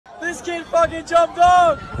This kid fucking jumped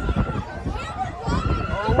off!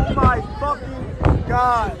 Oh my fucking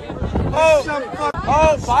god.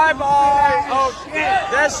 Oh, bye-bye. Oh, shit.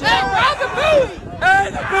 That shit.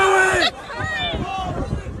 Hey, the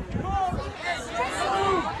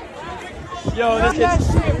buoy! Yo, this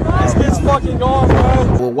kid's fucking gone,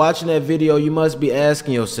 bro. While watching that video, you must be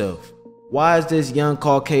asking yourself, why is this young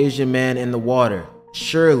Caucasian man in the water?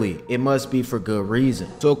 Surely, it must be for good reason.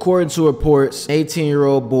 So according to reports, an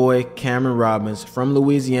 18-year-old boy, Cameron Robbins, from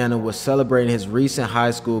Louisiana, was celebrating his recent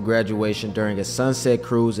high school graduation during a sunset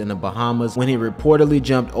cruise in the Bahamas when he reportedly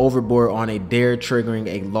jumped overboard on a dare triggering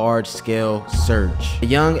a large-scale search. The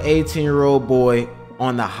young 18-year-old boy,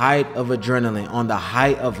 on the height of adrenaline, on the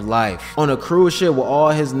height of life, on a cruise ship with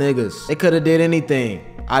all his niggas. They could have did anything.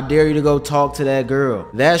 I dare you to go talk to that girl.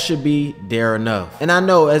 That should be dare enough. And I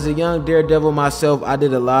know as a young daredevil myself, I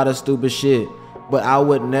did a lot of stupid shit, but I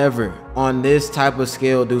would never on this type of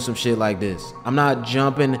scale do some shit like this. I'm not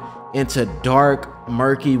jumping into dark,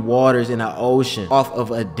 murky waters in the ocean off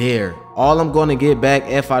of a dare. All I'm gonna get back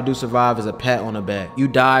if I do survive is a pat on the back. You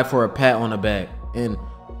die for a pat on the back and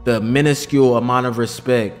the minuscule amount of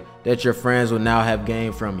respect that your friends will now have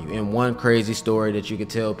gained from you in one crazy story that you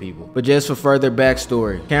could tell people. But just for further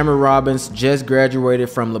backstory, Cameron Robbins just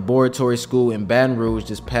graduated from laboratory school in Baton Rouge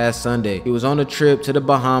this past Sunday. He was on a trip to the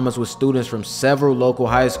Bahamas with students from several local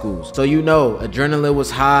high schools. So you know, adrenaline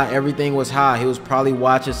was high, everything was high. He was probably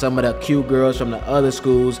watching some of the cute girls from the other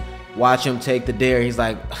schools watch him take the dare. He's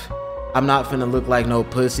like, I'm not finna look like no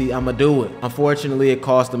pussy, I'ma do it. Unfortunately, it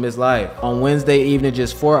cost him his life. On Wednesday evening,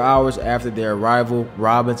 just 4 hours after their arrival,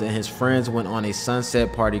 Robbins and his friends went on a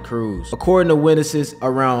sunset party cruise. According to witnesses,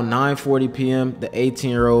 around 9:40 p.m., the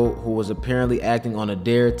 18-year-old, who was apparently acting on a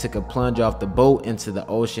dare, took a plunge off the boat into the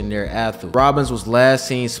ocean near Athol. Robbins was last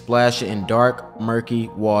seen splashing in dark, murky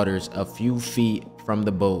waters a few feet from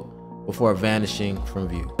the boat before vanishing from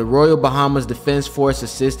view. The Royal Bahamas Defense Force,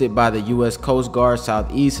 assisted by the U.S. Coast Guard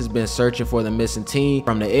Southeast, has been searching for the missing teen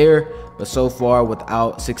from the air, but so far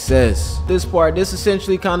without success. This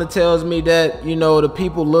essentially kind of tells me that, you know, the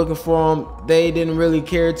people looking for him, they didn't really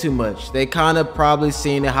care too much. They kind of probably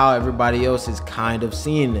seen it how everybody else is kind of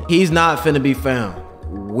seeing it. He's not finna be found.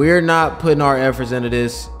 We're not putting our efforts into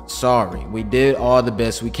this. Sorry, we did all the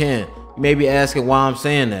best we can. You may be asking why I'm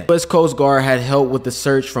saying that. U.S. Coast Guard had help with the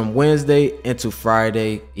search from Wednesday into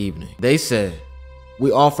Friday evening. They said,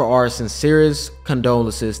 "We offer our sincerest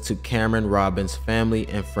condolences to Cameron Robbins' family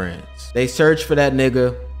and friends." They searched for that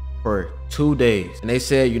nigga for 2 days. And they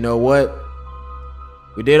said, you know what?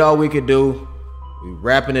 We did all we could do. We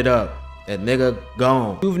wrapping it up. That nigga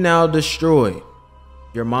gone. You've now destroyed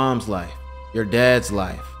your mom's life, your dad's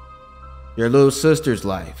life, your little sister's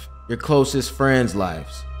life, your closest friends'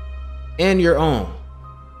 lives, and your own,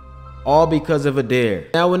 all because of a dare.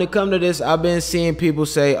 Now when it comes to this, I've been seeing people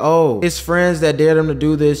say, oh, his friends that dared him to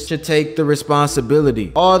do this should take the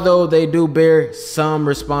responsibility. Although they do bear some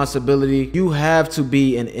responsibility, you have to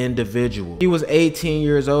be an individual. He was 18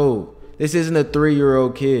 years old. This isn't a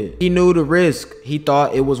 3-year-old kid. He knew the risk. He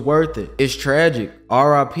thought it was worth it. It's tragic.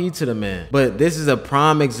 RIP to the man. But this is a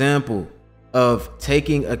prime example of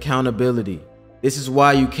taking accountability. This is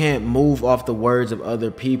why you can't move off the words of other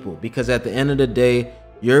people, because at the end of the day,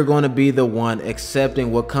 you're going to be the one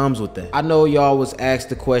accepting what comes with that. I know y'all was asked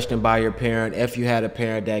the question by your parent, if you had a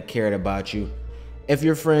parent that cared about you. If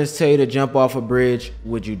your friends tell you to jump off a bridge,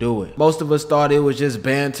 would you do it? Most of us thought it was just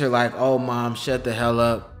banter, like, oh mom, shut the hell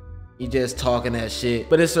up. You just talking that shit.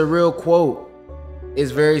 But it's a real quote. It's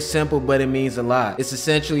very simple, but it means a lot. It's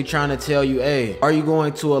essentially trying to tell you, hey, are you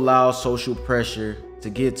going to allow social pressure to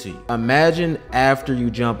get to you? Imagine after you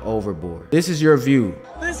jump overboard. This is your view.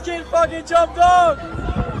 This kid fucking jumped off!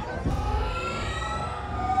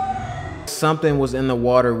 Something was in the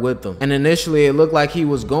water with him. And initially it looked like he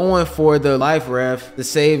was going for the life raft to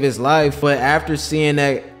save his life. But after seeing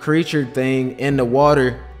that creature thing in the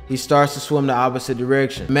water, he starts to swim the opposite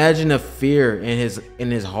direction. Imagine the fear in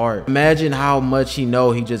his heart. Imagine how much he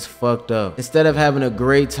know he just fucked up. Instead of having a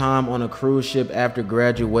great time on a cruise ship after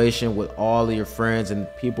graduation with all of your friends and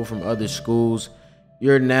people from other schools,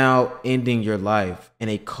 you're now ending your life in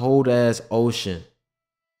a cold ass ocean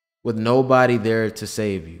with nobody there to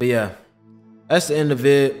save you. But yeah, that's the end of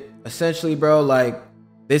it. Essentially, bro, like,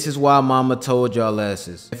 this is why mama told y'all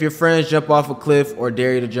asses. If your friends jump off a cliff or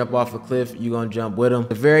dare you to jump off a cliff, you gonna jump with them.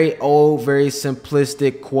 A very old, very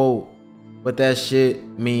simplistic quote, but that shit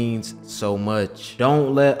means so much.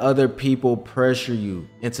 Don't let other people pressure you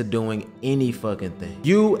into doing any fucking thing.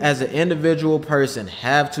 You as an individual person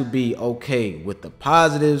have to be okay with the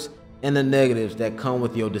positives and the negatives that come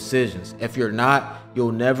with your decisions. If you're not,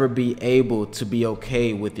 you'll never be able to be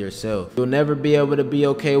okay with yourself. You'll never be able to be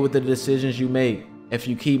okay with the decisions you make if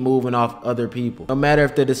you keep moving off other people. No matter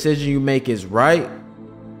if the decision you make is right,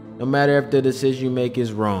 no matter if the decision you make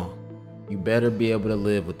is wrong, you better be able to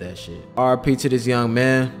live with that shit. RIP to this young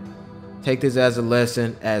man. Take this as a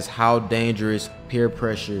lesson as how dangerous peer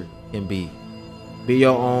pressure can be. Be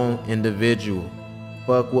your own individual.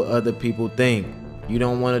 Fuck what other people think. You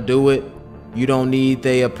don't want to do it, you don't need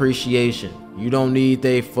their appreciation. You don't need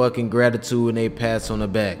their fucking gratitude and they pats on the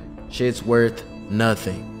back. Shit's worth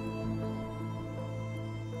nothing.